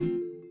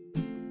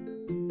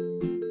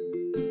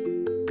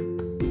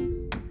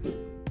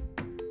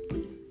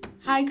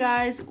Hi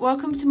guys,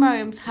 welcome to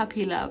Mariam's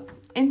Happy Lab.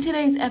 In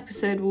today's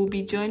episode, we'll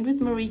be joined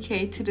with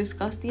Marike to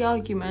discuss the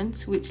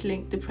arguments which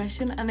link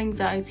depression and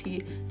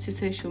anxiety to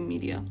social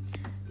media.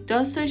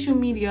 Does social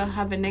media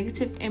have a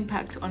negative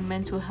impact on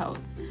mental health,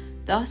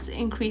 thus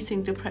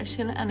increasing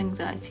depression and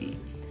anxiety?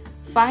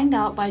 Find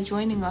out by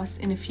joining us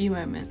in a few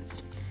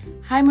moments.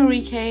 Hi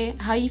Marike,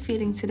 how are you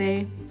feeling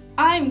today?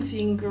 I'm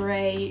doing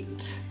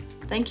great.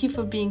 Thank you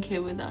for being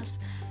here with us.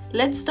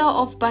 Let's start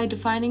off by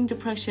defining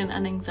depression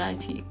and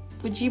anxiety.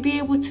 Would you be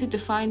able to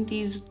define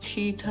these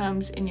two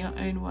terms in your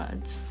own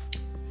words?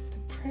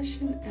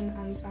 Depression and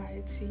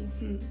anxiety.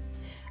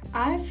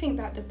 I think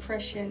that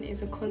depression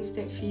is a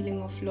constant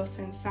feeling of loss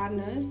and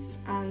sadness,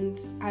 and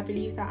I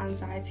believe that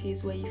anxiety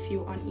is where you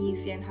feel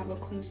uneasy and have a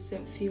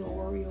constant fear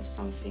or worry of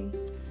something.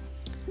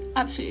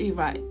 Absolutely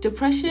right.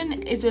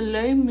 Depression is a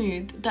low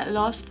mood that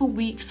lasts for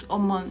weeks or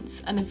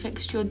months and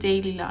affects your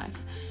daily life.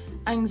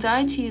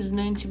 Anxiety is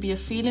known to be a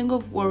feeling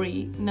of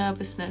worry,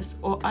 nervousness,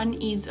 or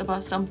unease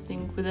about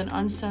something with an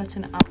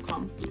uncertain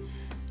outcome.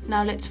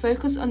 Now let's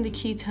focus on the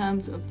key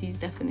terms of these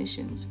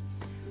definitions.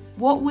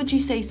 What would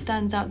you say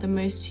stands out the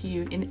most to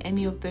you in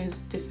any of those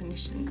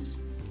definitions?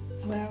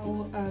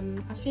 Well,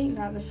 I think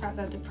that the fact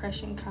that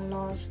depression can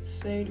last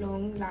so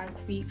long, like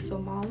weeks or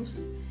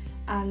months,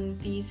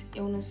 and these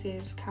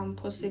illnesses can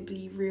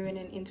possibly ruin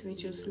an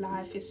individual's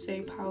life is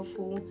so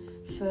powerful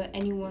for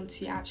anyone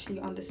to actually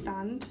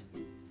understand.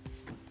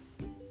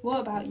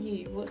 What about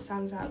you? What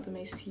stands out the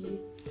most to you?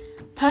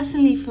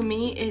 Personally, for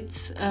me,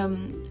 it's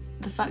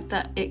the fact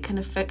that it can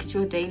affect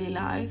your daily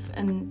life,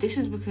 and this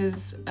is because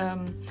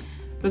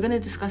we're going to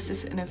discuss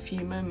this in a few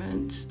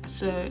moments,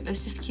 so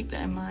let's just keep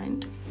that in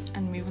mind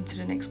and move on to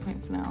the next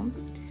point for now.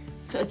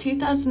 So a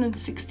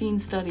 2016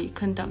 study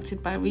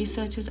conducted by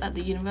researchers at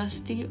the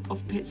University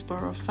of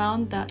Pittsburgh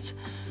found that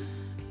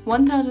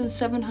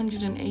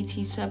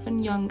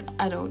 1,787 young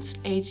adults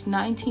aged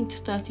 19 to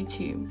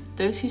 32,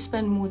 those who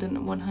spend more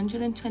than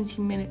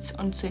 120 minutes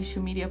on social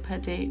media per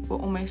day, were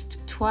almost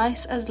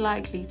twice as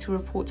likely to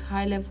report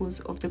high levels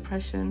of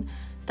depression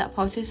than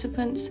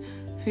participants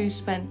who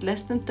spent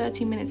less than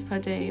 30 minutes per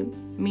day,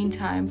 mean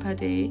time per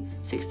day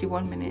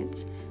 61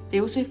 minutes. They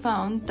also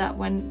found that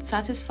when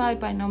satisfied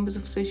by numbers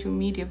of social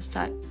media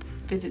site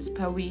visits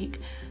per week,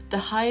 the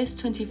highest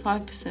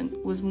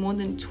 25% was more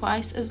than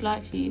twice as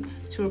likely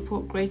to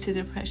report greater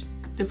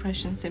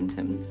depression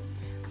symptoms.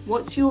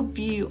 What's your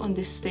view on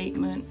this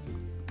statement?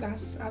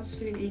 That's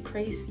absolutely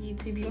crazy.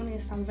 To be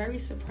honest, I'm very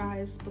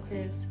surprised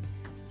because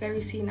very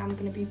soon I'm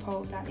going to be part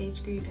of that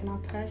age group, and I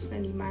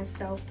personally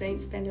myself don't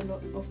spend a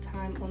lot of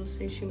time on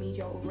social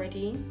media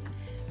already.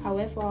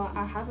 However,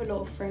 I have a lot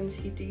of friends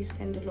who do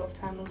spend a lot of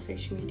time on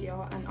social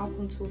media, and up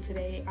until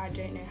today I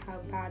don't know how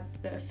bad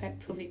the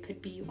effect of it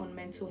could be on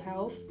mental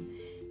health.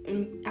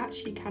 It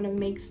actually kind of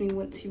makes me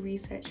want to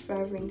research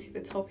further into the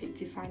topic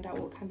to find out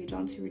what can be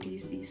done to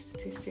reduce these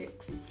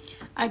statistics.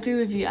 I agree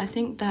with you. I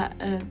think that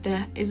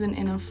there isn't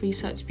enough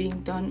research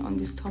being done on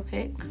this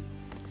topic.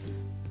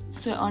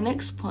 So our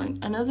next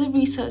point, another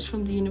research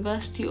from the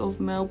University of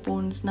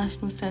Melbourne's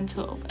National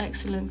Centre of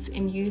Excellence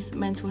in Youth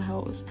Mental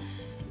Health,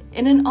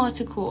 in an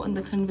article on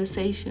The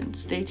Conversation,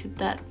 stated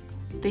that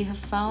they have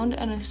found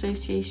an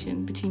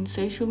association between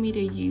social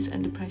media use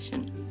and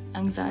depression,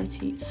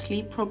 anxiety,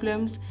 sleep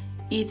problems,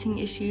 eating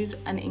issues,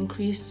 and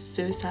increased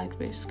suicide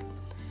risk.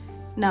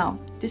 Now,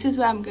 this is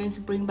where I'm going to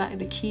bring back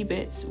the key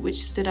bits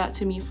which stood out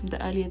to me from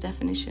the earlier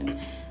definition.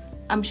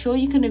 I'm sure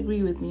you can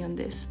agree with me on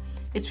this.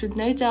 It's with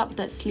no doubt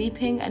that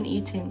sleeping and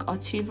eating are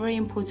two very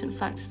important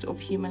factors of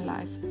human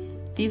life.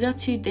 These are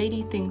two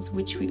daily things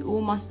which we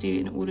all must do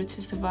in order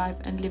to survive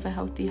and live a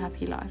healthy,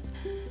 happy life.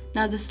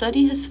 Now, the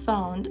study has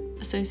found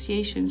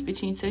associations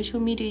between social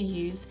media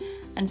use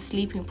and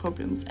sleeping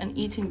problems and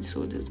eating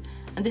disorders.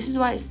 And this is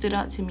why it stood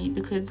out to me,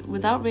 because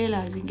without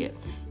realizing it,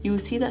 you will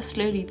see that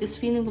slowly this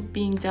feeling of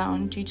being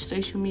down due to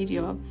social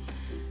media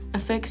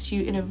affects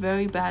you in a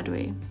very bad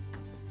way.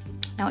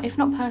 Now, if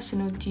not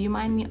personal, do you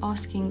mind me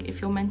asking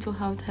if your mental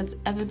health has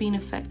ever been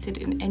affected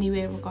in any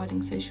way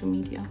regarding social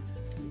media?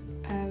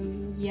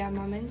 Yeah,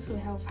 my mental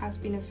health has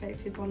been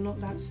affected, but not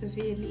that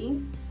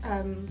severely.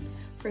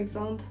 For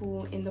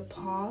example, in the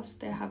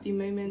past, there have been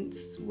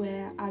moments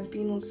where I've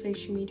been on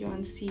social media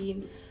and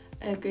seen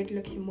a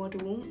good-looking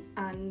model,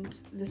 and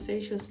the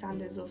social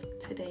standards of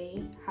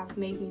today have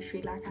made me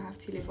feel like I have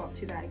to live up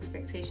to that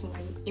expectation,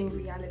 when in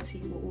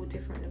reality we're all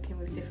different looking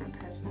with different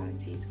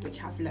personalities,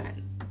 which I've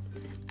learned.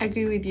 I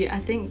agree with you. I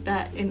think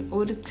that in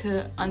order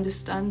to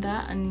understand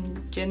that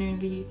and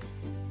genuinely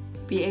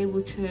be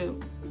able to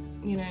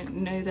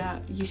know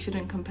that you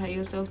shouldn't compare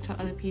yourself to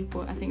other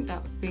people, I think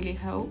that really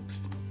helps.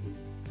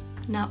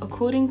 Now,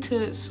 according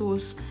to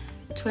source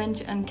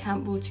Twenge and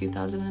Campbell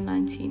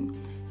 2019,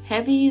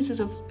 heavy users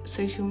of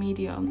social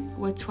media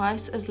were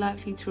twice as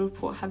likely to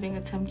report having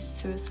attempted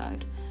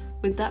suicide.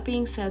 With that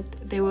being said,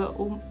 they were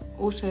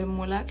also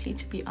more likely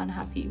to be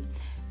unhappy,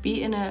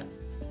 be in a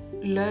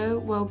low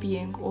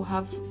well-being, or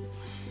have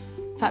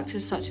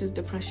factors such as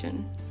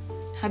depression.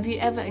 Have you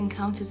ever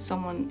encountered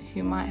someone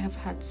who might have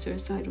had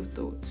suicidal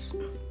thoughts?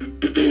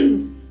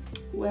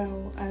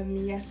 Well,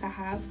 yes, I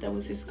have. There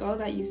was this girl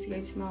that used to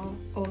go to my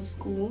old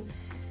school,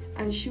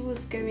 and she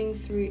was going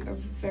through a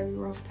very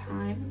rough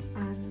time,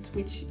 and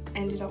which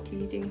ended up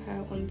leading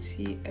her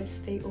onto a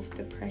state of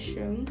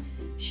depression.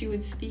 She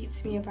would speak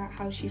to me about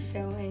how she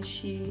felt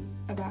and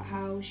about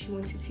how she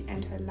wanted to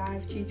end her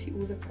life due to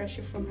all the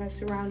pressure from her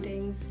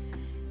surroundings.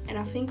 And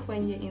I think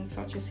when you're in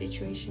such a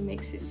situation, it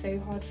makes it so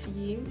hard for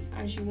you,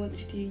 as you want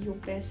to do your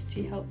best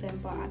to help them,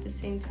 but at the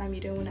same time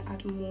you don't want to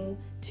add more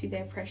to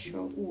their pressure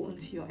or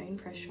onto your own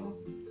pressure.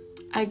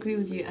 I agree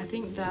with you. I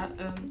think that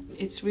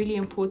it's really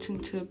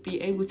important to be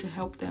able to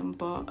help them,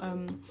 but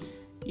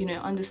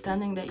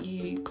understanding that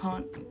you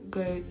can't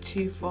go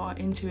too far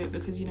into it,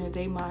 because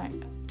they might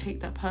take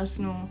that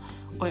personal,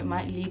 or it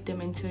might lead them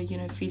into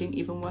feeling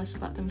even worse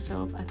about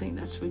themselves. I think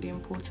that's really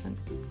important.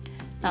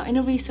 Now, in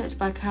a research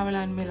by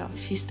Caroline Miller,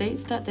 she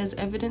states that there's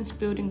evidence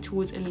building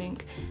towards a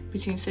link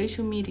between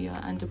social media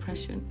and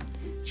depression.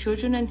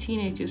 Children and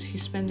teenagers who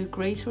spend a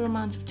greater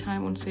amount of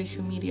time on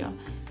social media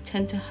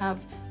tend to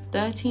have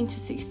 13 to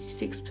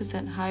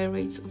 66% higher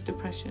rates of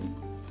depression.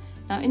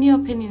 Now, in your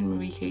opinion,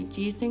 Marike,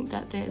 do you think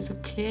that there is a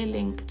clear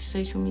link to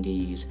social media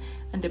use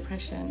and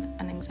depression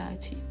and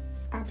anxiety?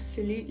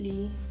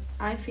 Absolutely.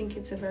 I think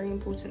it's a very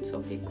important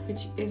topic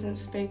which isn't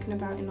spoken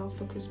about enough,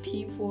 because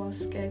people are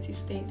scared to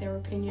state their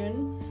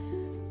opinion,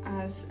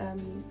 as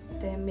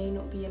there may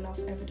not be enough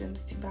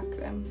evidence to back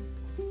them.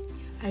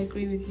 I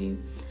agree with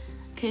you.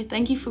 Okay,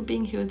 thank you for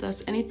being here with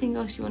us. Anything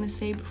else you want to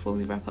say before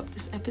we wrap up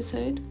this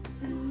episode?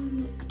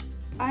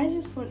 I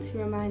just want to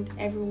remind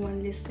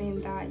everyone listening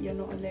that you're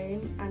not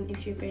alone, and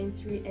if you're going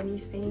through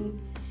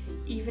anything,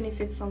 even if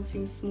it's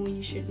something small,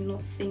 you should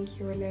not think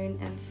you're alone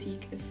and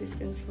seek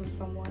assistance from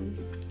someone.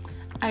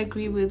 I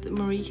agree with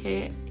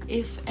Marike.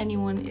 If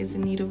anyone is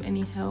in need of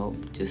any help,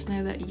 just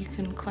know that you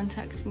can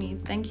contact me.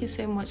 Thank you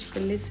so much for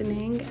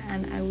listening,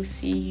 and I will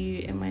see you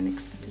in my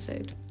next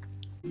episode.